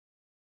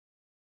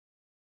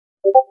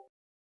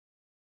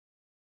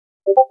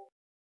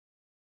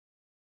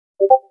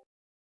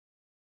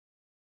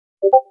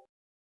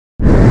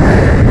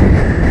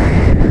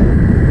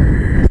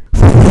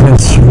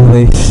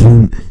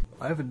Layton.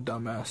 I have a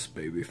dumbass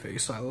baby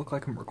face. I look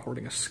like I'm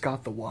recording a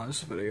Scott the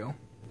Wise video.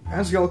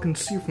 As y'all can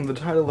see from the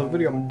title of the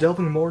video, I'm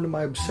delving more into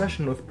my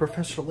obsession with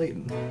Professor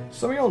Layton.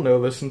 Some of y'all know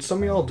this and some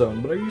of y'all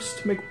don't, but I used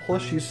to make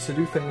plushies to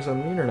do things on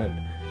the internet,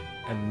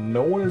 and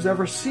no one has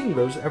ever seen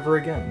those ever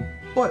again.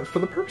 But for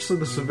the purpose of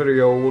this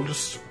video, we'll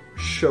just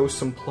show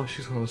some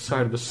plushies on the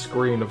side of the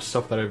screen of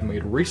stuff that I've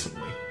made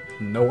recently.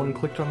 No one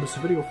clicked on this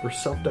video for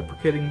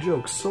self-deprecating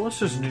jokes, so let's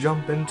just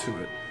jump into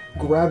it.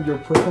 Grab your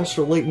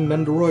Professor Layton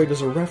Mendoroid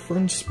as a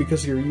reference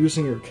because you're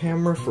using your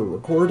camera for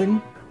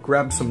recording.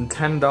 Grab some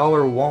 $10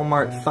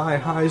 Walmart thigh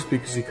highs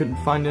because you couldn't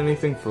find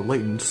anything for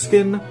Layton's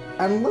skin.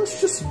 And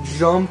let's just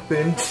jump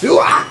into—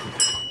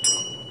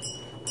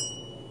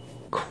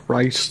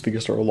 Christ,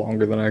 these are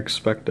longer than I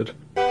expected.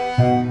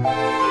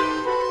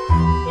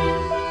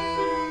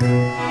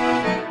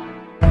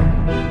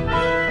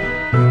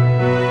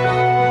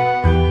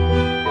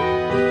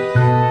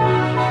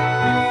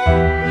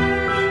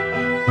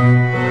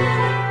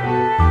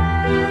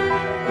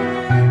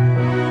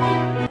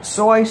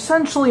 So I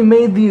essentially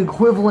made the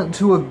equivalent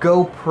to a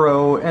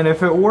GoPro, and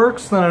if it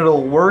works, then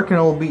it'll work and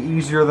it'll be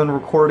easier than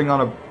recording on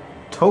a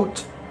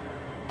tote.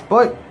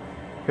 But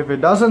if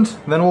it doesn't,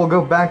 then we'll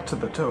go back to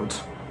the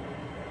tote.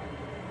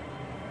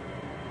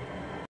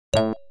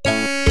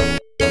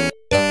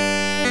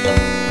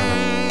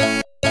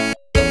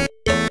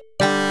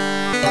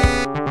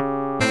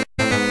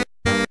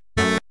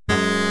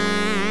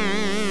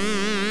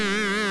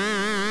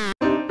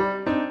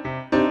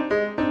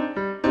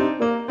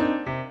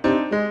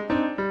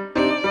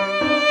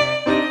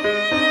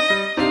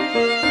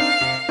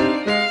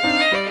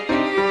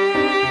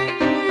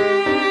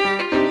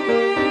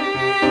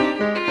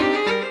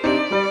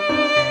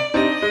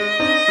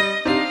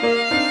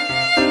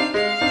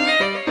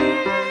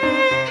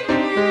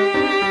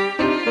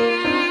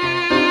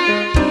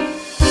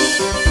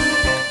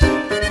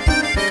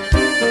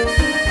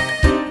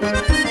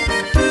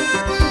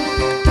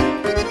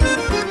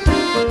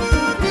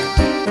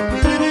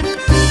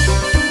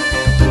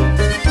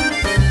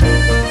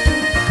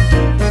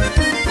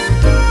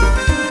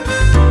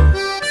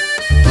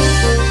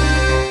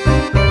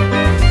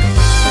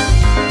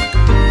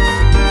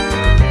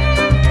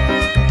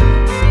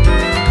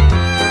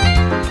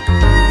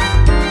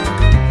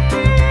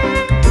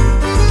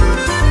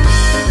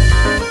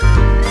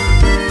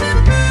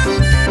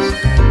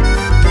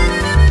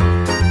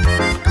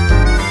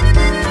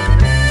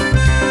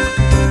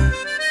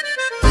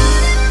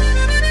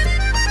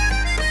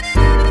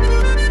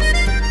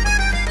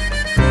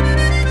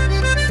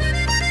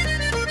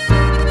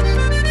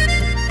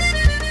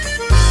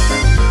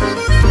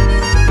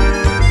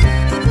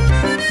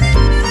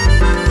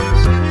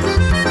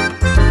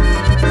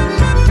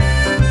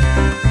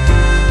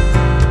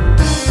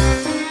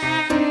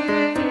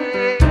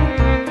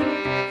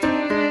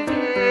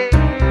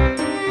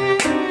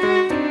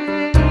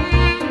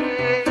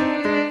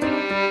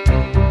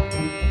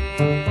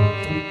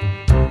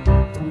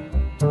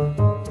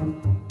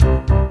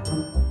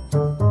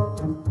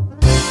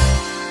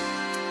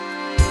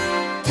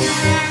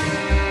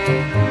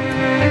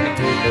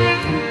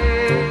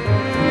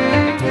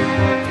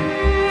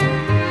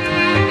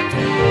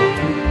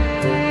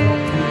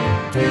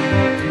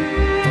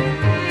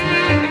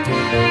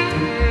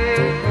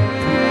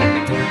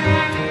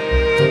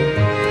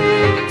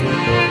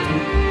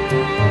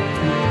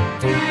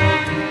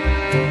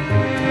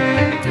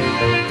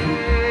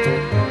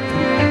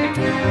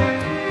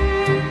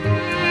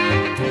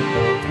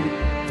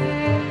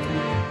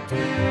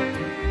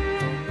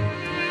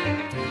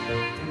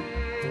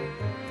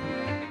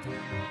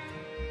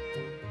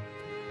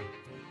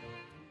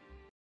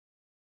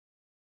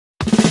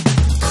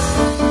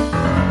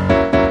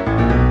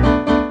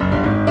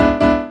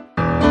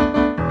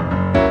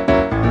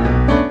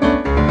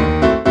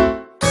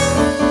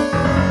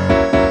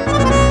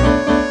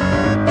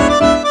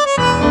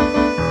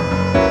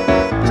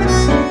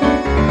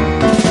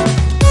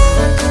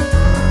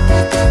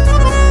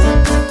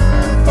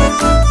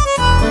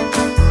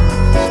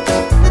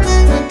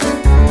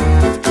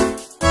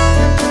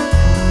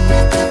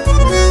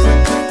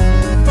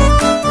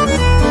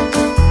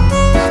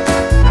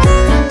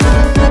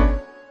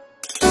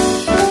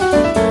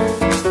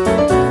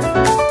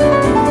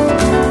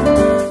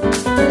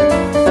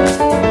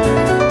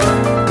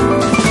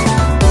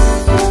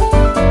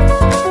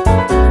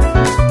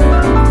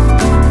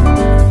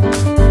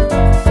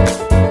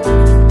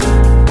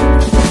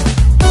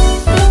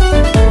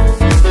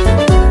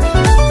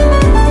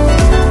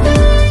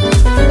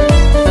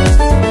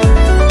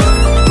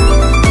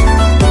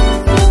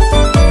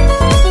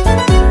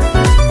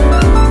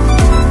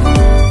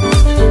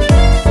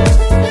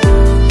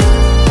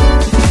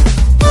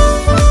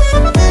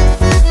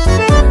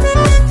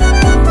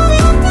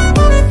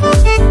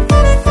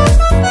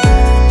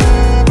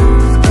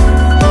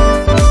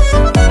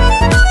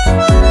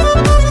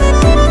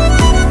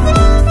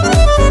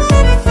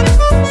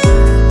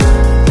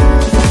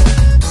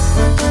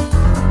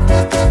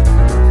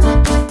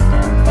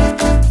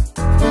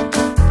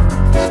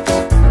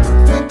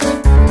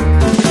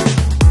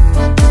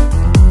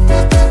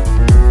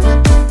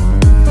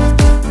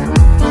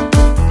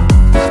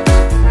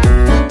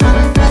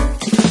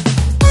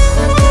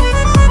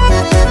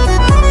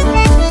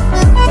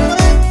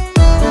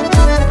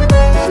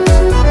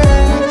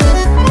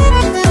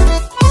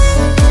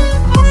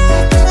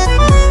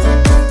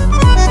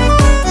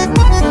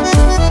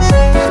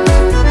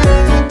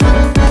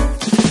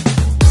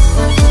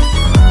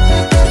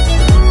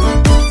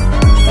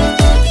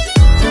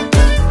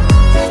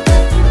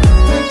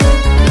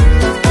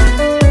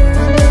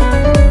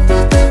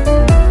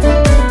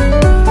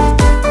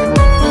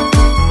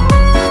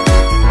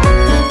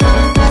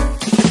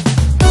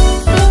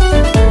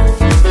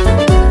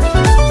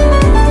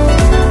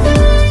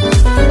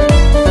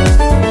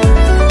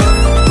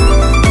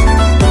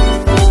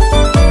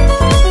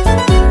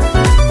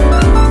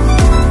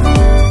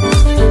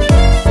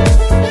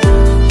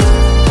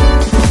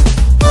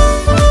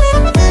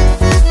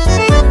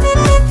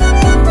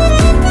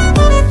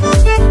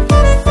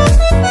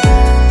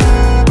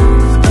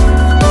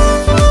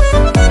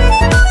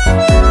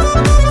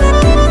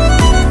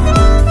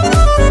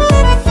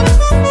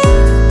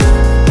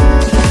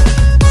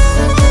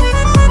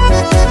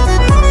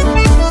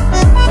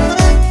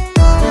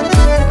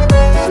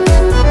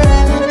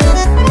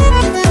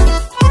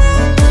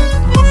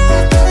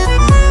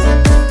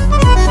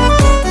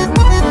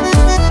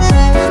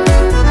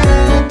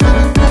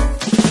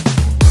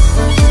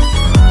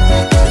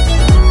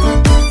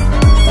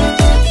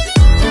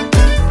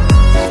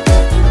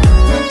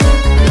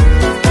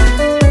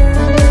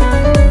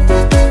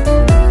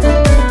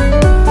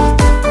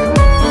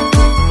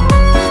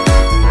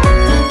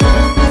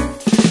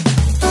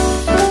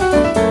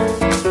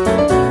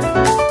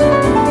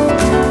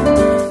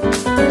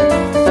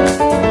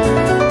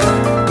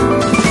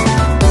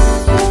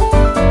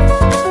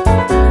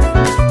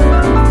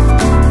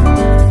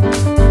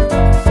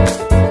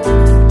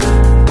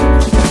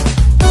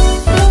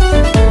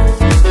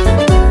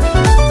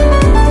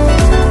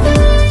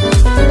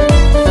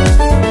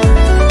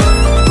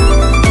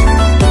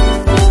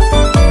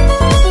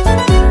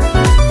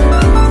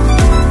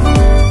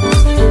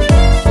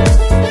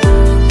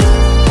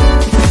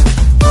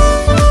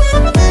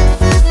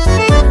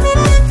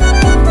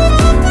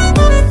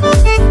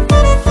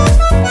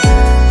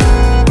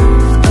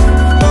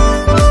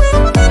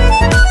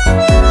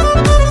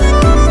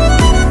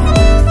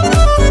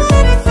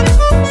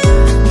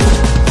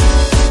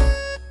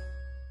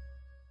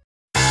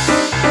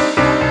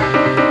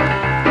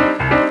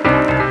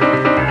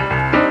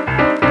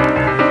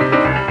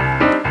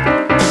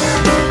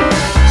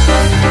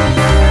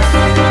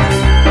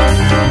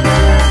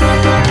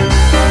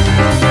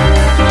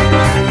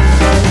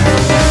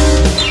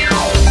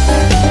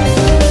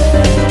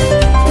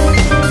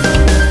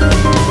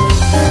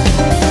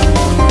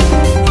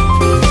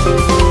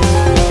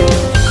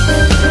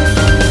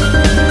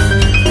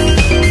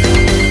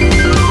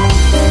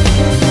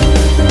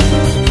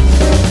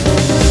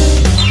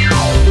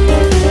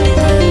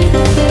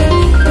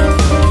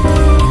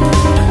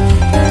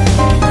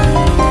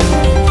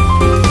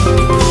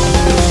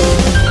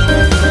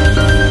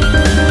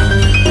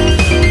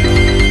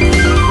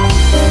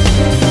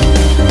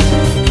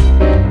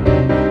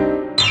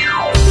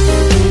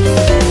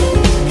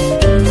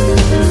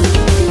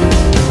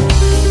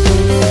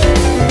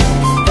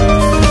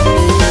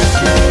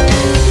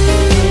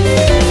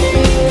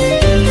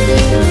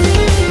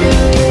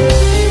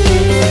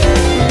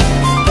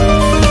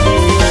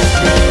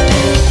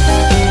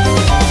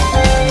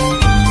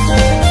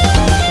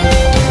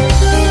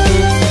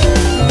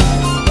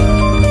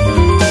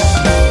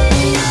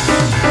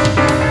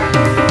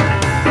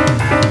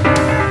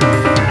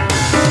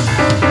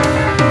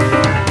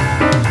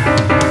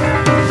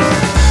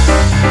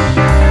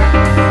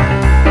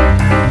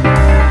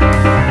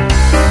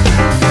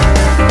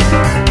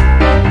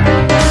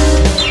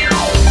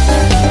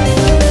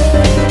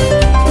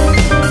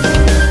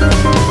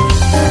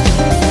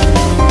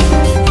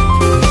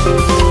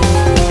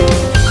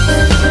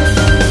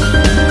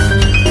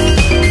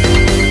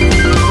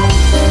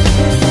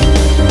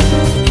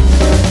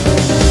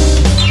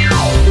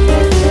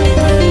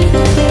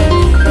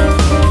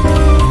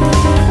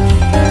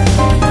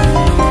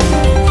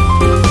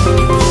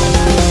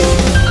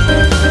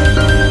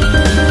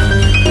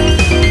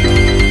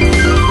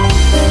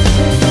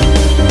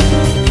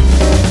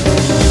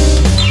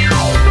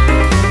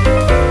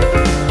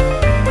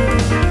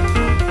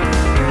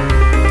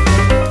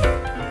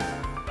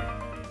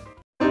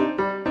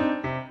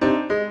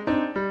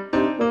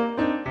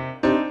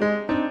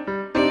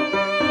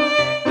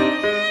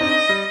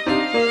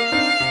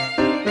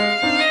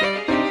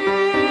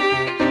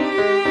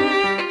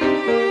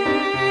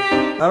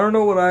 don't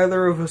know what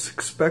either of us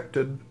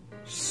expected.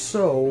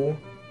 So,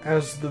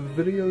 as the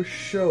video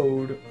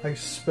showed, I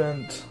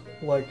spent,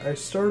 like, I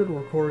started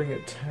recording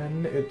at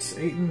 10, it's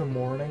 8 in the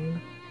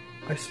morning.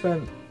 I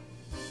spent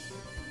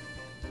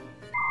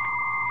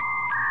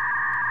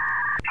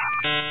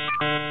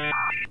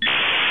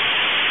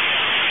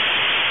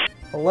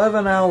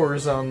 11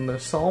 hours on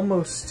this,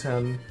 almost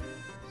 10.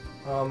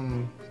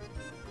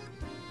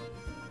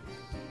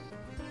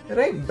 It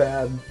ain't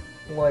bad.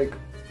 Like,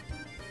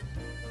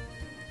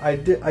 I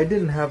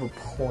didn't have a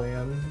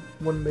plan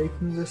when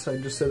making this. I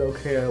just said,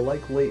 okay, I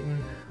like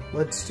Layton,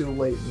 let's do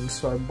Layton.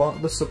 So I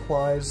bought the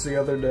supplies the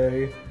other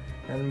day,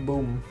 and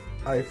boom.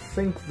 I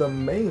think the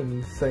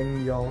main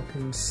thing y'all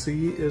can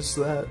see is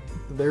that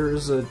there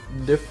is a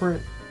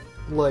different,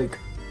 like,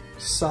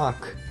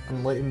 sock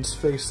on Layton's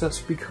face. That's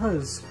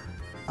because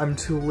I'm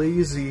too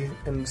lazy,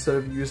 and instead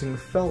of using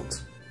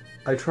felt,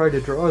 I tried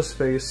to draw his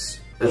face.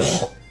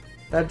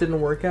 That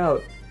didn't work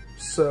out,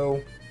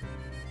 so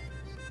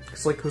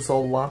it's like it was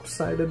all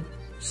lopsided.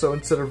 So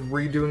instead of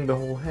redoing the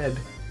whole head,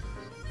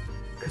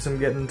 because I'm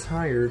getting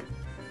tired,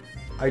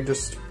 I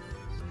just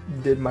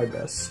did my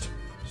best.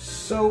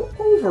 So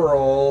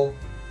overall,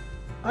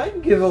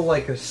 I'd give it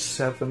like a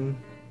 7.